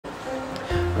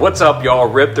What's up, y'all?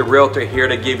 Rip the Realtor here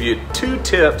to give you 2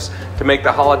 tips to make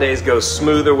the holidays go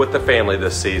smoother with the family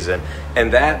this season.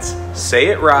 And that's say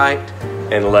it right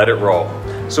and let it roll.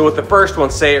 So with the first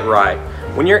one, say it right.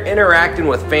 When you're interacting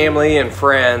with family and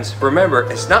friends, remember,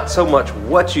 it's not so much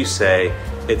what you say,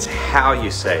 it's how you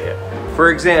say it.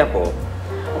 For example,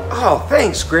 "Oh,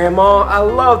 thanks, Grandma. I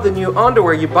love the new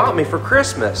underwear you bought me for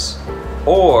Christmas."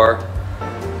 Or,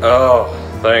 "Oh,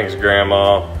 thanks,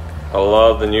 Grandma. I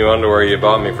love the new underwear you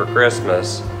bought me for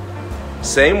Christmas."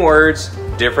 Same words,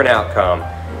 different outcome.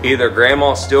 Either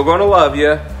Grandma's still going to love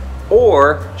you,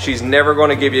 or she's never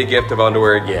going to give you a gift of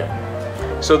underwear again.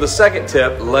 So the second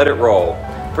tip, let it roll.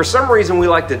 For some reason, we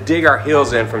like to dig our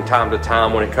heels in from time to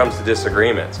time when it comes to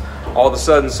disagreements. All of a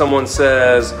sudden, someone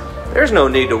says, "There's no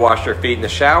need to wash your feet in the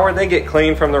shower. They get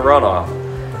clean from the runoff."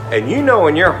 And you know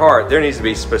in your heart there needs to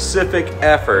be specific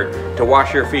effort to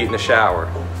wash your feet in the shower.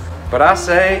 But I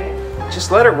say, just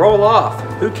let it roll off.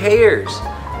 Who cares?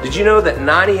 Did you know that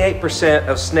 98%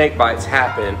 of snake bites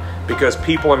happen because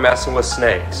people are messing with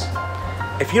snakes?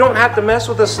 If you don't have to mess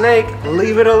with a snake,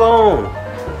 leave it alone.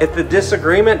 If the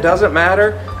disagreement doesn't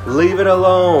matter, leave it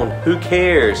alone. Who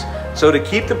cares? So to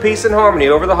keep the peace and harmony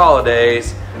over the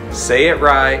holidays, say it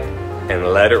right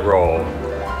and let it roll.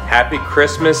 Happy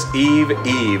Christmas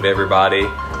Eve, everybody.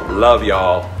 Love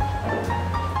y'all.